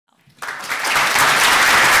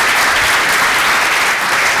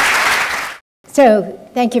So,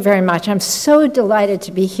 thank you very much. I'm so delighted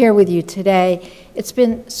to be here with you today. It's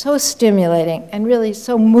been so stimulating and really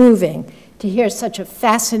so moving to hear such a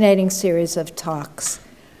fascinating series of talks.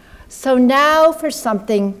 So now for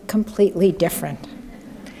something completely different.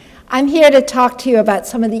 I'm here to talk to you about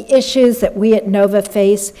some of the issues that we at NOVA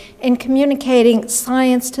face in communicating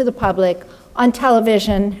science to the public on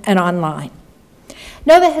television and online.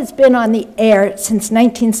 NOVA has been on the air since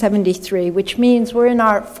 1973, which means we're in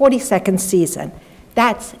our 42nd season.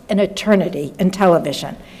 That's an eternity in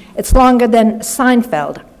television. It's longer than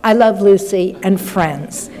Seinfeld, I Love Lucy, and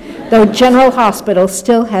Friends, though General Hospital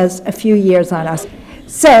still has a few years on us.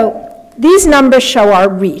 So these numbers show our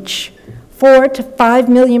reach. 4 to 5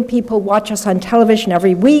 million people watch us on television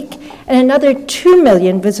every week, and another 2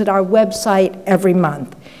 million visit our website every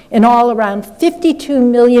month. In all, around 52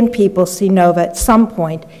 million people see NOVA at some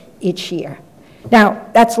point each year. Now,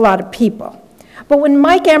 that's a lot of people. But when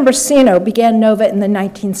Mike Ambrosino began NOVA in the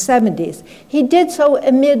 1970s, he did so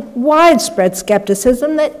amid widespread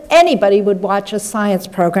skepticism that anybody would watch a science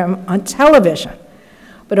program on television.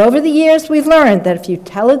 But over the years, we've learned that if you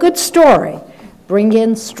tell a good story, bring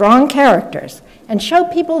in strong characters, and show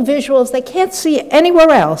people visuals they can't see anywhere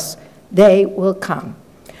else, they will come.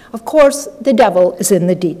 Of course, the devil is in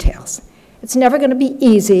the details. It's never going to be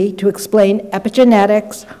easy to explain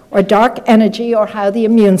epigenetics or dark energy or how the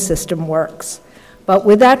immune system works. But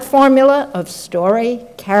with that formula of story,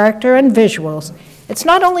 character, and visuals, it's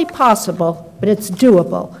not only possible, but it's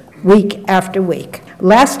doable week after week.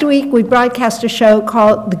 Last week, we broadcast a show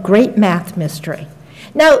called The Great Math Mystery.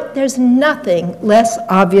 Now, there's nothing less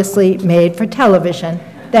obviously made for television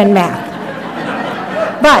than math.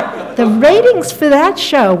 But the ratings for that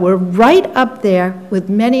show were right up there with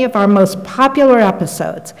many of our most popular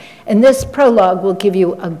episodes, and this prologue will give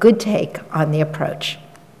you a good take on the approach.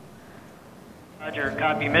 Roger,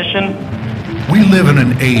 copy mission. We live in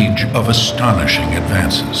an age of astonishing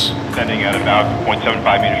advances. Sending at about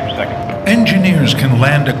 0.75 meters per second. Engineers can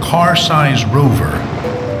land a car-sized rover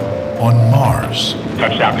on Mars.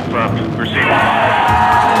 Touchdown confirmed. Proceed.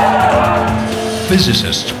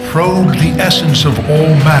 Physicists probe the essence of all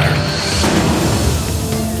matter,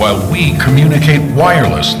 while we communicate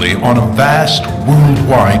wirelessly on a vast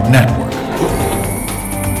worldwide network.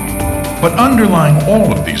 But underlying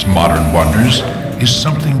all of these modern wonders is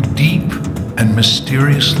something deep and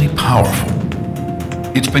mysteriously powerful.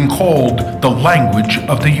 It's been called the language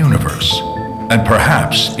of the universe, and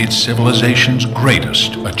perhaps it's civilization's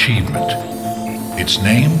greatest achievement. Its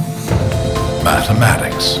name?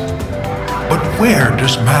 Mathematics. But where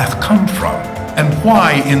does math come from? And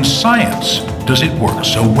why in science does it work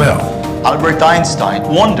so well? Albert Einstein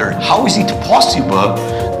wondered, how is it possible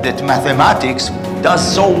that mathematics does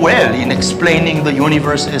so well in explaining the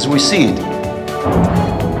universe as we see it?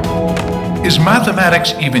 Is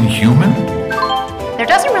mathematics even human? There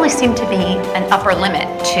doesn't really seem to be an upper limit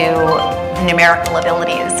to the numerical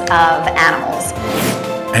abilities of animals.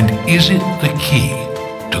 And is it the key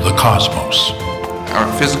to the cosmos? Our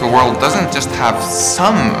physical world doesn't just have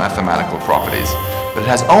some mathematical properties, but it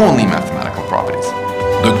has only mathematical properties.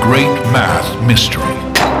 The Great Math Mystery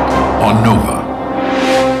on NOVA.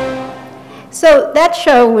 So that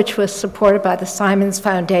show, which was supported by the Simons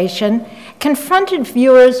Foundation, confronted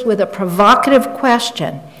viewers with a provocative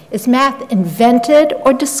question: is math invented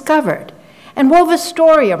or discovered? And wove a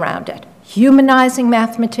story around it, humanizing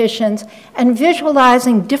mathematicians and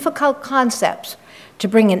visualizing difficult concepts to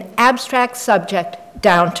bring an abstract subject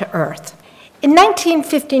down to earth. In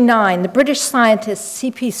 1959, the British scientist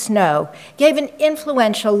C.P. Snow gave an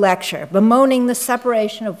influential lecture bemoaning the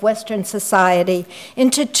separation of Western society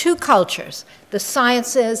into two cultures, the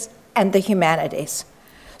sciences and the humanities.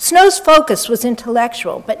 Snow's focus was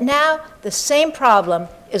intellectual, but now the same problem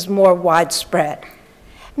is more widespread.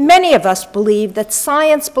 Many of us believe that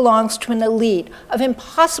science belongs to an elite of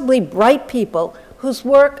impossibly bright people whose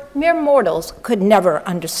work mere mortals could never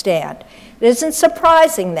understand. It isn't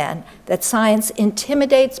surprising, then, that science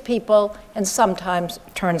intimidates people and sometimes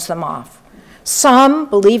turns them off. Some,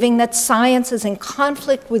 believing that science is in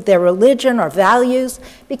conflict with their religion or values,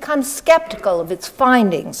 become skeptical of its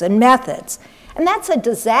findings and methods. And that's a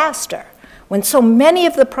disaster when so many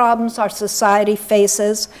of the problems our society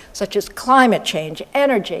faces, such as climate change,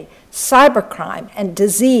 energy, cybercrime, and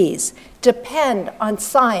disease, depend on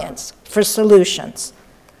science for solutions.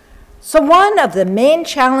 So one of the main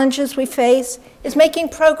challenges we face is making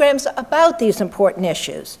programs about these important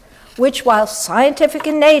issues, which, while scientific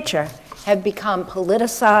in nature, have become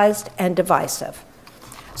politicized and divisive.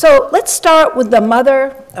 So let's start with the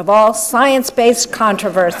mother of all science-based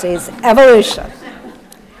controversies, evolution.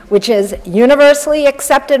 which is universally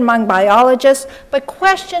accepted among biologists, but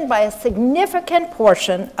questioned by a significant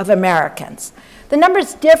portion of Americans. The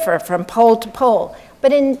numbers differ from poll to poll,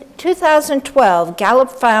 but in 2012, Gallup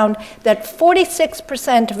found that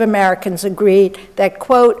 46% of Americans agreed that,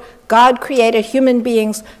 quote, God created human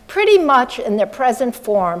beings pretty much in their present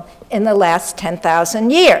form in the last 10,000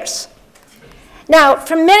 years. Now,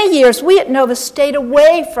 for many years, we at Nova stayed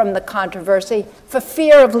away from the controversy for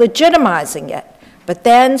fear of legitimizing it. But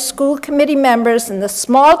then school committee members in the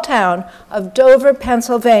small town of Dover,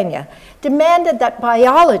 Pennsylvania, demanded that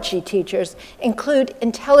biology teachers include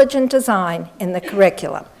intelligent design in the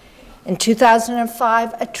curriculum. In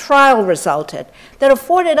 2005, a trial resulted that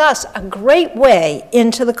afforded us a great way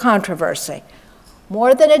into the controversy.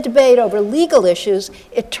 More than a debate over legal issues,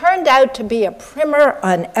 it turned out to be a primer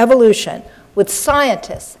on evolution, with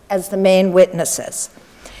scientists as the main witnesses.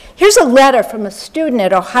 Here's a letter from a student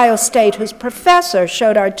at Ohio State whose professor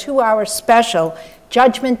showed our 2-hour special,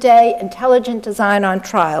 Judgment Day, Intelligent Design on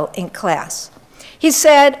Trial, in class. He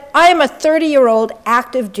said, I am a 30-year-old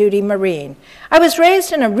active duty Marine. I was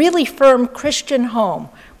raised in a really firm Christian home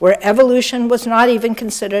where evolution was not even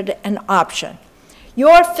considered an option.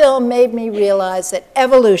 Your film made me realize that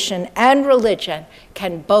evolution and religion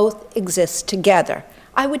can both exist together.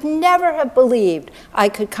 I would never have believed I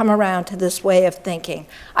could come around to this way of thinking.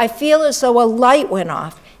 I feel as though a light went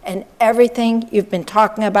off and everything you've been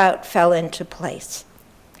talking about fell into place.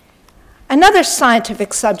 Another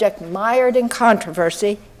scientific subject mired in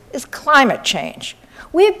controversy is climate change.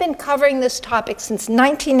 We have been covering this topic since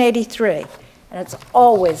 1983, and it's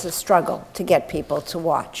always a struggle to get people to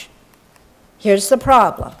watch. Here's the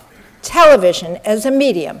problem. Television as a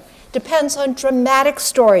medium depends on dramatic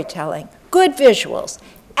storytelling, good visuals,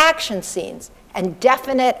 action scenes, and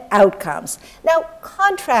definite outcomes. Now,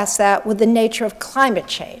 contrast that with the nature of climate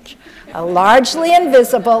change, a largely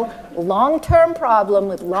invisible, long-term problem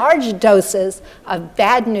with large doses of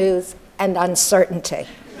bad news and uncertainty.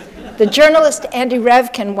 The journalist Andy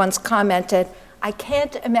Revkin once commented, I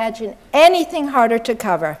can't imagine anything harder to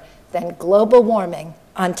cover than global warming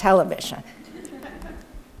on television.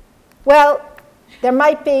 Well, there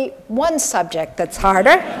might be one subject that's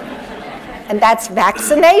harder, and that's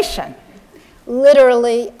vaccination.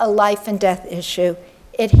 Literally a life and death issue.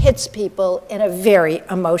 It hits people in a very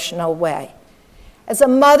emotional way. As a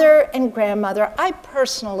mother and grandmother, I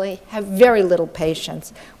personally have very little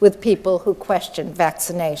patience with people who question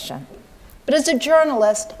vaccination. But as a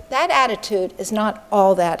journalist, that attitude is not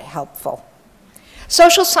all that helpful.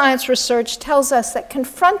 Social science research tells us that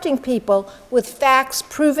confronting people with facts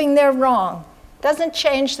proving they're wrong doesn't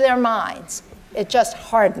change their minds. It just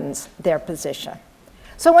hardens their position.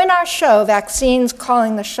 So in our show, Vaccines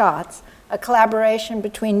Calling the Shots, a collaboration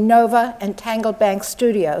between Nova and Tangled Bank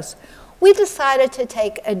Studios, we decided to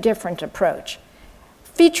take a different approach,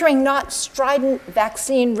 featuring not strident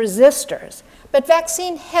vaccine resistors, but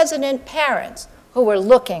vaccine-hesitant parents who were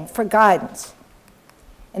looking for guidance.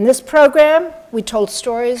 In this program, we told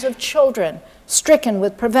stories of children stricken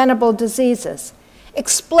with preventable diseases,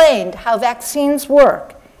 explained how vaccines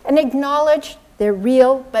work, and acknowledged their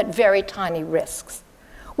real but very tiny risks.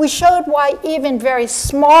 We showed why even very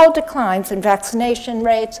small declines in vaccination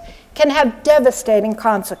rates can have devastating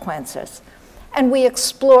consequences. And we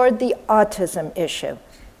explored the autism issue,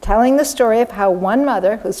 telling the story of how one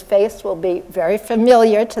mother, whose face will be very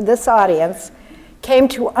familiar to this audience, came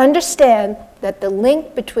to understand that the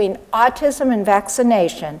link between autism and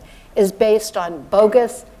vaccination is based on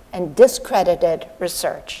bogus and discredited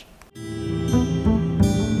research.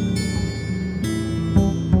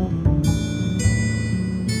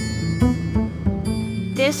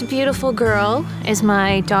 This beautiful girl is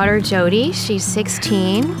my daughter Jody. She's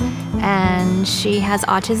 16 and she has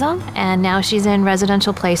autism, and now she's in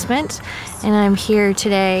residential placement, and I'm here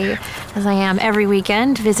today, as I am every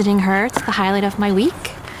weekend, visiting her. It's the highlight of my week.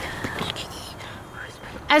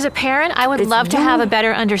 As a parent, I would love to have a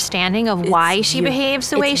better understanding of why she behaves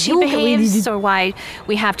the way she behaves, or why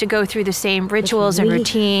we have to go through the same rituals and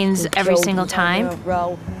routines every single time.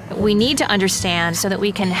 We need to understand so that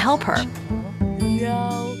we can help her.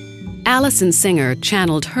 Allison Singer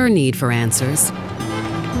channeled her need for answers,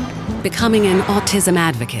 becoming an autism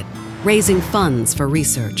advocate, raising funds for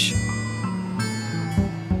research.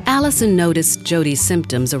 Allison noticed Jody's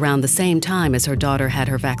symptoms around the same time as her daughter had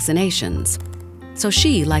her vaccinations. So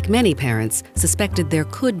she, like many parents, suspected there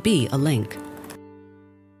could be a link.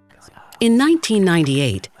 In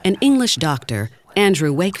 1998, an English doctor,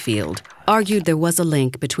 Andrew Wakefield, argued there was a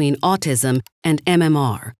link between autism and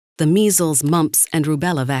MMR, the measles, mumps, and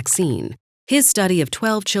rubella vaccine. His study of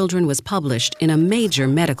 12 children was published in a major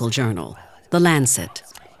medical journal, The Lancet.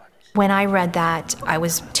 When I read that, I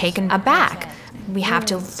was taken aback. We have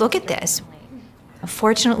to look at this.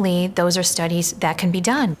 Fortunately, those are studies that can be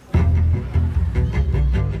done.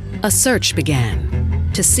 A search began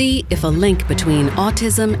to see if a link between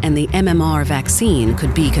autism and the MMR vaccine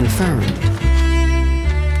could be confirmed.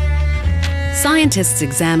 Scientists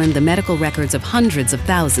examined the medical records of hundreds of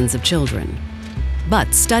thousands of children.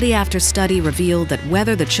 But study after study revealed that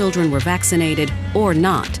whether the children were vaccinated or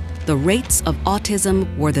not, the rates of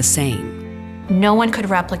autism were the same. No one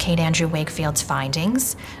could replicate Andrew Wakefield's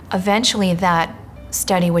findings. Eventually, that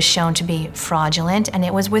study was shown to be fraudulent and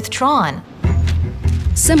it was withdrawn.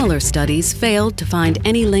 Similar studies failed to find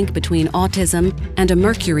any link between autism and a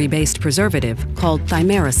mercury-based preservative called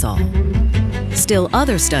thimerosal. Still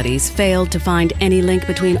other studies failed to find any link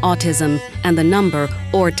between autism and the number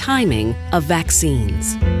or timing of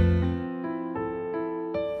vaccines.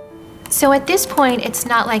 So at this point, it's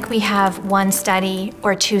not like we have one study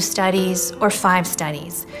or two studies or 5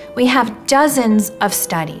 studies. We have dozens of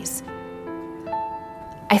studies.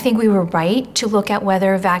 I think we were right to look at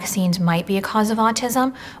whether vaccines might be a cause of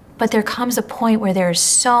autism, but there comes a point where there's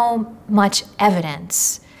so much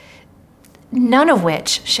evidence, none of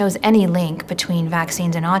which shows any link between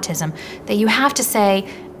vaccines and autism, that you have to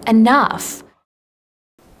say, enough.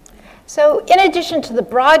 So in addition to the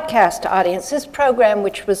broadcast audience, this program,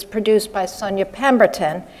 which was produced by Sonia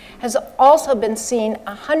Pemberton, has also been seen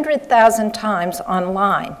 100,000 times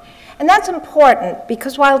online. And that's important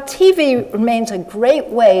because while TV remains a great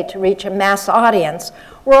way to reach a mass audience,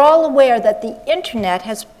 we're all aware that the internet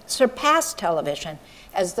has surpassed television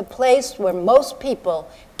as the place where most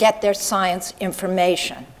people get their science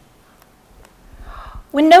information.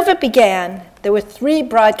 When NOVA began, there were 3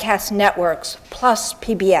 broadcast networks plus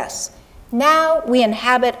PBS. Now we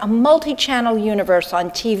inhabit a multi-channel universe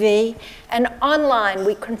on TV, and online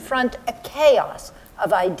we confront a chaos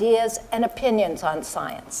of ideas and opinions on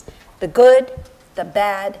science, the good, the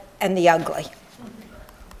bad, and the ugly.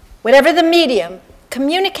 Whatever the medium,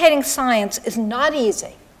 communicating science is not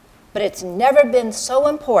easy, but it's never been so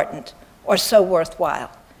important or so worthwhile.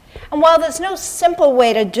 And while there's no simple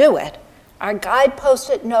way to do it, our guidepost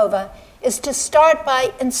at NOVA is to start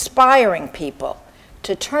by inspiring people,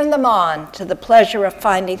 to turn them on to the pleasure of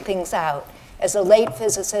finding things out, as the late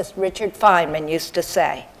physicist Richard Feynman used to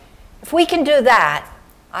say. If we can do that,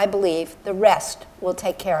 I believe the rest will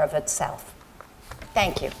take care of itself.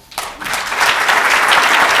 Thank you.